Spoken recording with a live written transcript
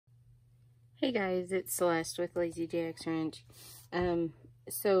Hey guys, it's Celeste with Lazy JX Ranch.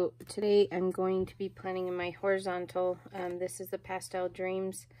 So today I'm going to be planning in my horizontal. This is the Pastel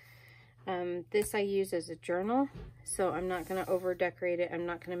Dreams. This I use as a journal, so I'm not going to over decorate it. I'm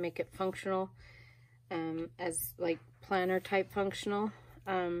not going to make it functional as like planner type functional,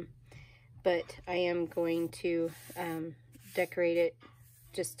 but I am going to decorate it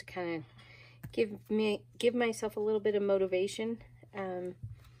just to kind of give myself a little bit of motivation.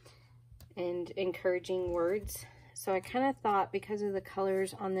 And encouraging words. So I kind of thought, because of the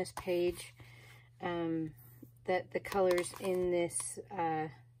colors on this page, that the colors in this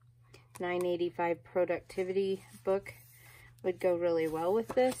 $9.85 productivity book would go really well with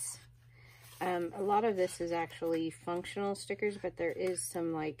this. A lot of this is actually functional stickers, but there is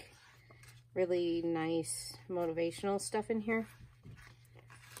some like really nice motivational stuff in here.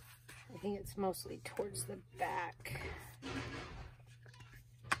 I think it's mostly towards the back.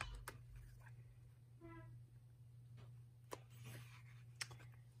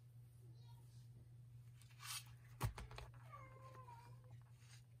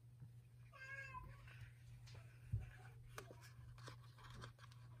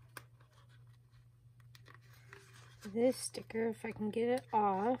 This sticker, if I can get it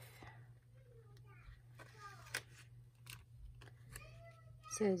off,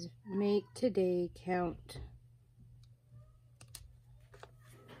 says make today count.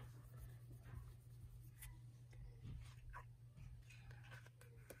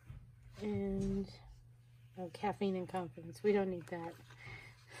 And caffeine and confidence, we don't need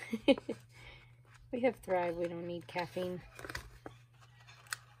that. We have Thrive, we don't need caffeine.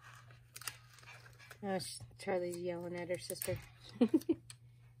 Oh, Charlie's yelling at her sister.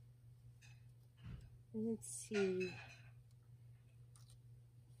 Let's see.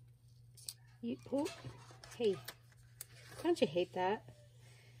 Oh, hey, don't you hate that?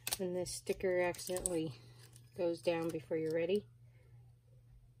 When this sticker accidentally goes down before you're ready.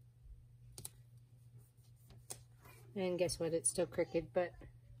 And guess what? It's still crooked, but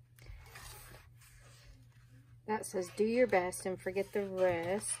that says do your best and forget the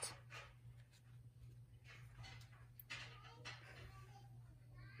rest.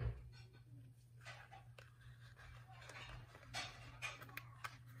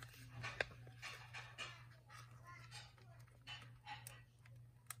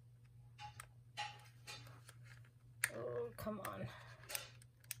 Oh, come on.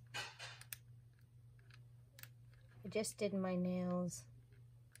 I just did my nails.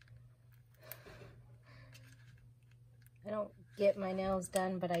 I don't get my nails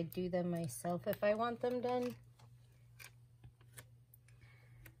done, but I do them myself if I want them done.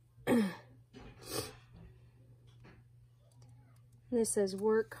 This says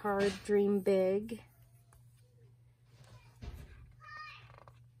work hard, dream big.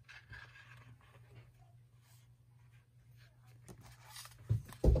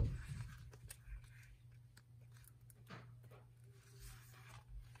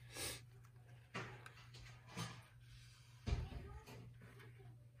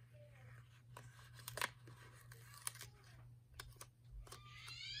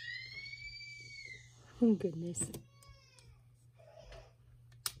 Oh goodness.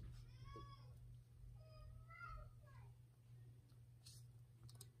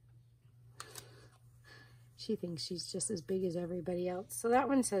 She thinks she's just as big as everybody else. So that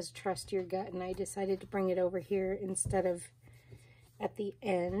one says trust your gut, and I decided to bring it over here instead of at the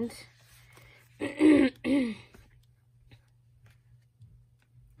end.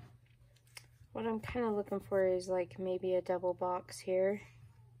 What I'm kind of looking for is like maybe a double box here.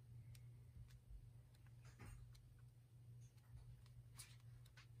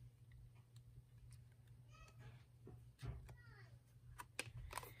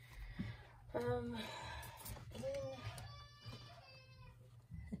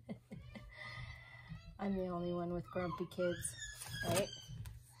 I'm the only one with grumpy kids, right?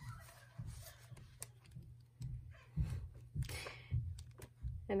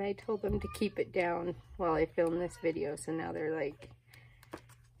 And I told them to keep it down while I filmed this video, so now they're like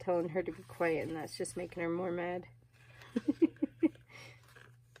telling her to be quiet, and that's just making her more mad.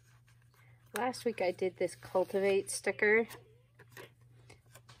 Last week I did this Cultivate sticker.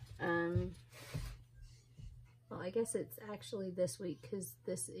 Well, I guess it's actually this week, because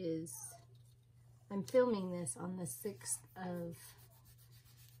this is, I'm filming this on the 6th of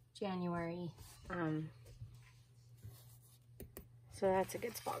January. So that's a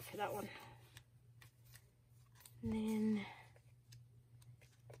good spot for that one. And then,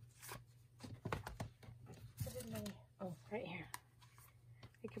 oh, right here.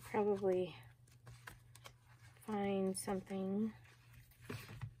 I could probably find something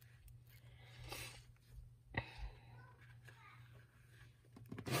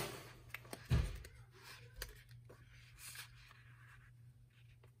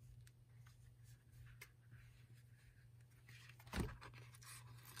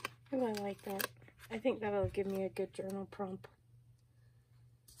And I like that. I think that'll give me a good journal prompt.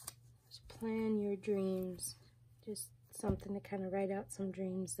 Just plan your dreams. Just something to kind of write out some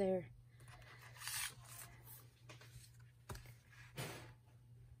dreams there.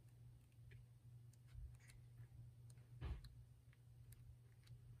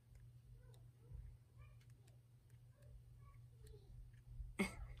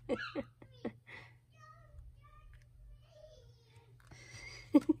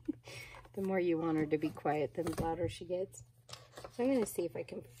 The more you want her to be quiet, the louder she gets. So I'm going to see if I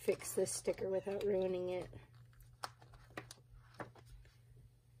can fix this sticker without ruining it.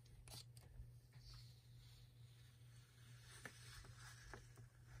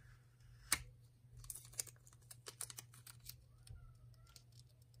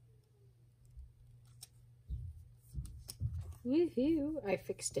 Woohoo! I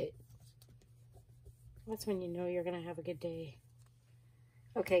fixed it. That's when you know you're going to have a good day.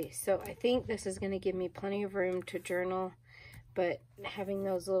 Okay, so I think this is going to give me plenty of room to journal, but having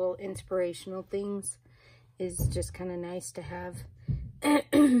those little inspirational things is just kind of nice to have.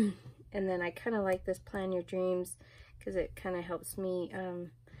 And then I kind of like this plan your dreams because it kind of helps me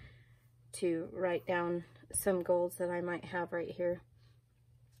to write down some goals that I might have right here.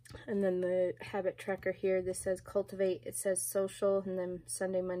 And then the habit tracker here, this says cultivate, it says social, and then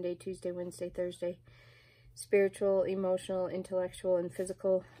Sunday, Monday, Tuesday, Wednesday, Thursday. Spiritual, emotional, intellectual, and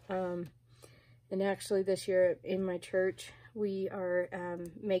physical. And actually this year in my church, we are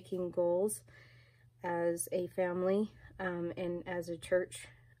making goals as a family and as a church.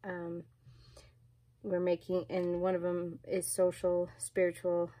 We're making, and one of them is social,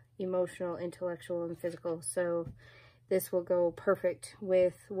 spiritual, emotional, intellectual, and physical. So this will go perfect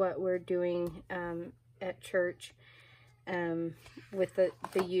with what we're doing at church with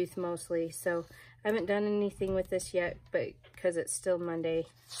the youth mostly. So I haven't done anything with this yet, but because it's still Monday,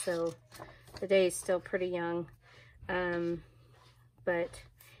 so the day is still pretty young. But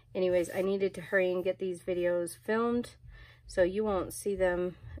anyways, I needed to hurry and get these videos filmed, so you won't see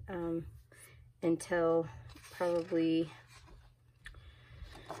them until probably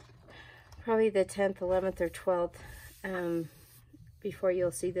the 10th, 11th, or 12th before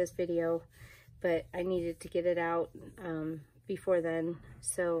you'll see this video. But I needed to get it out before then,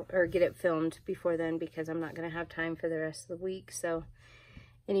 so, or get it filmed before then, because I'm not going to have time for the rest of the week. So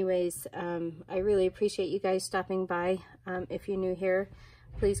anyways, I really appreciate you guys stopping by. If you're new here,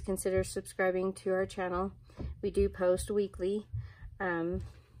 please consider subscribing to our channel. We do post weekly, and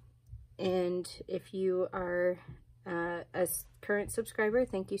if you are a current subscriber,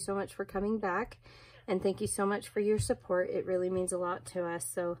 thank you so much for coming back, and thank you so much for your support. It really means a lot to us.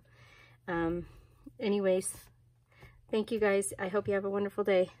 So anyways, thank you guys. I hope you have a wonderful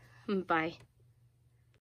day. Bye.